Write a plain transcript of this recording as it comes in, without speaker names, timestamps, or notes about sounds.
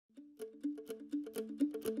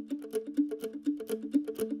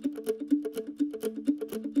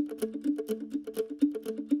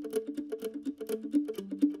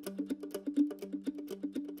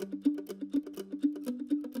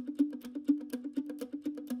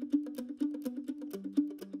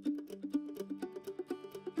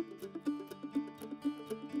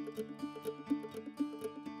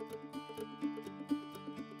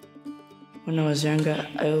When I was younger,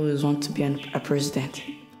 I always wanted to be a president.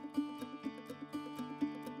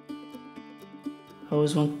 I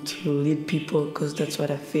always want to lead people because that's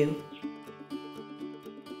what I feel.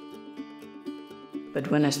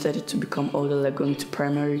 But when I started to become older, like going to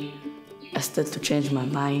primary, I started to change my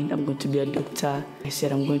mind. I'm going to be a doctor. I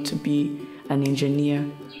said I'm going to be an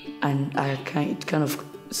engineer, and it kind of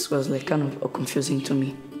was like kind of confusing to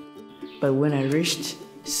me. But when I reached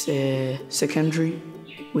secondary,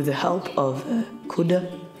 with the help of Kuder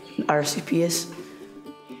and RCPS,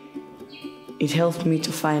 it helped me to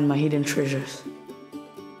find my hidden treasures.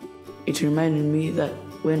 It reminded me that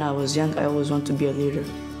when I was young, I always wanted to be a leader,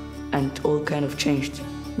 and it all kind of changed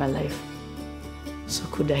my life. So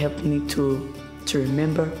Kuder helped me to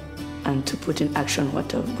remember and to put in action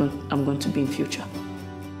what I'm going to be in future.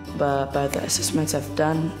 But by the assessments I've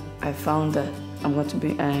done, I found that I'm going to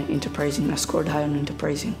be enterprising. I scored high on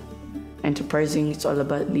enterprising. Enterprising, it's all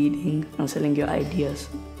about leading and selling your ideas.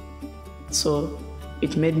 So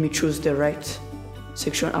it made me choose the right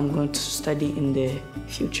section I'm going to study in the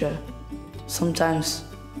future. Sometimes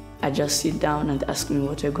I just sit down and ask me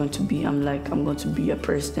what you're going to be. I'm like, I'm going to be a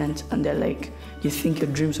president. And they're like, you think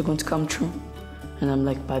your dreams are going to come true? And I'm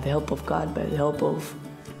like, by the help of God, by the help of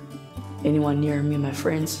anyone near me, my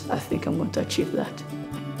friends, I think I'm going to achieve that.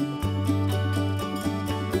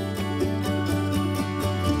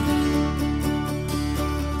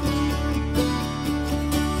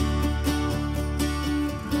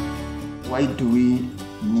 Why do we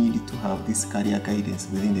need to have this career guidance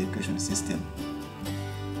within the education system?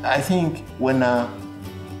 I think when a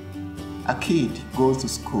kid goes to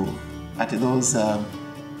school at those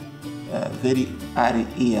very early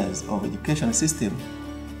years of education system,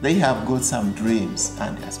 they have got some dreams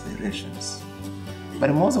and aspirations.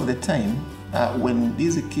 But most of the time, when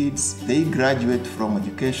these kids, they graduate from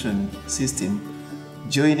education system,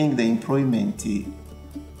 joining the employment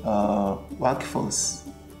workforce,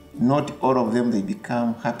 not all of them, they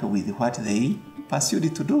become happy with what they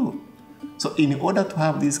pursued to do. So in order to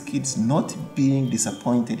have these kids not being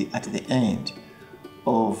disappointed at the end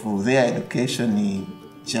of their education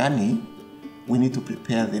journey, we need to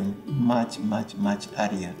prepare them much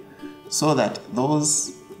earlier so that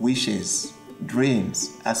those wishes,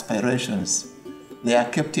 dreams, aspirations, they are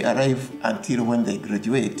kept alive until when they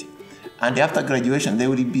graduate. And after graduation, they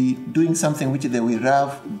will be doing something which they will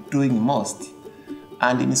love doing most.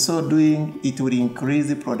 And in so doing, it will increase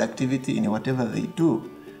the productivity in whatever they do.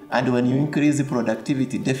 And when you increase the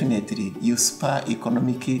productivity, definitely you spur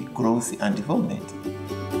economic growth and development.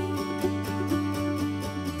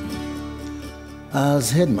 As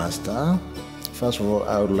headmaster, first of all,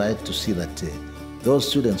 I would like to see that those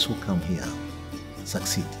students who come here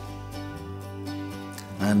succeed.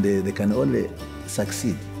 And they can only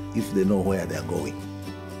succeed if they know where they are going,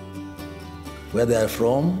 where they are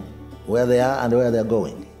from, where they are and where they are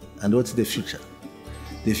going, and what's the future.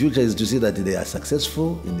 The future is to see that they are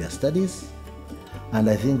successful in their studies, and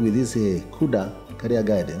I think with this Kuder career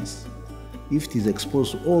guidance, if it is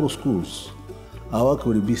exposed to all schools, our work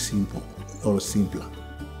will be simple or simpler,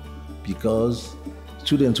 because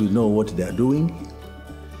students will know what they are doing.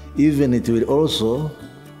 Even it will also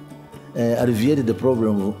alleviate the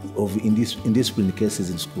problem of indisciplined cases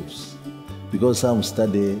in schools, because some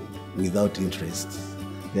study without interest.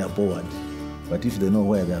 They are bored, but if they know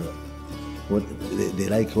where they are, what they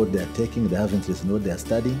like, what they are taking, they have interest in what they are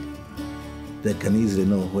studying, they can easily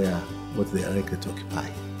know what they are likely to occupy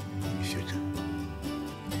in the future.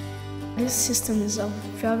 This system is a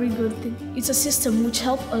very good thing. It's a system which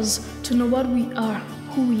helps us to know what we are,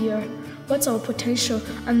 who we are, what's our potential,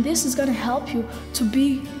 and this is going to help you to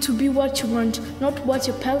be what you want, not what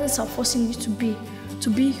your parents are forcing you to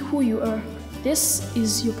be who you are. This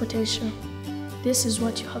is your potential. This is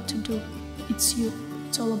what you have to do. It's you.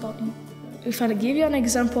 It's all about you. If I give you an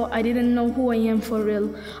example, I didn't know who I am for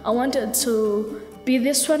real. I wanted to be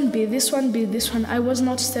this one, be this one, be this one. I was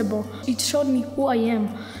not stable. It showed me who I am.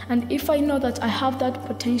 And if I know that I have that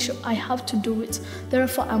potential, I have to do it.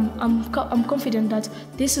 Therefore, I'm confident that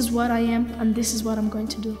this is what I am and this is what I'm going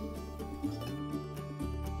to do.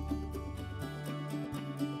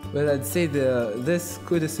 Well, I'd say this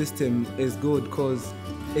Kuder system is good because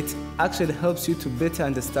it actually helps you to better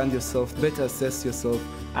understand yourself, better assess yourself,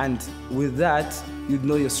 and with that, you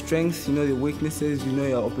know your strengths, you know your weaknesses, you know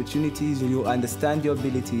your opportunities, you understand your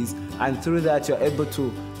abilities, and through that, you're able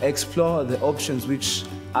to explore the options which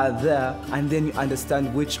are there, and then you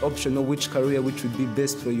understand which option or which career which would be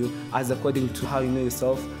best for you as according to how you know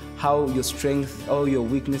yourself, how your strengths, all your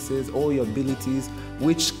weaknesses, all your abilities,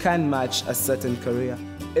 which can match a certain career.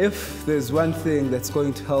 If there's one thing that's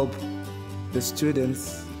going to help the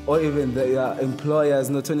students or even the employers,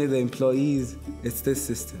 not only the employees, it's this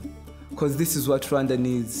system. Because this is what Rwanda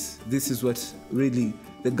needs. This is what really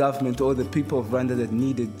the government or the people of Rwanda that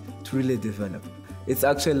needed to really develop. It's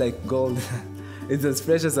actually like gold. It's as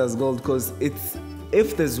precious as gold, because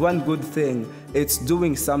if there's one good thing, it's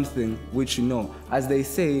doing something which you know. As they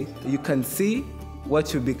say, you can see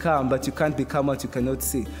what you become, but you can't become what you cannot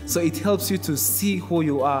see. So it helps you to see who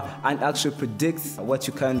you are and actually predict what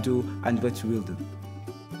you can do and what you will do.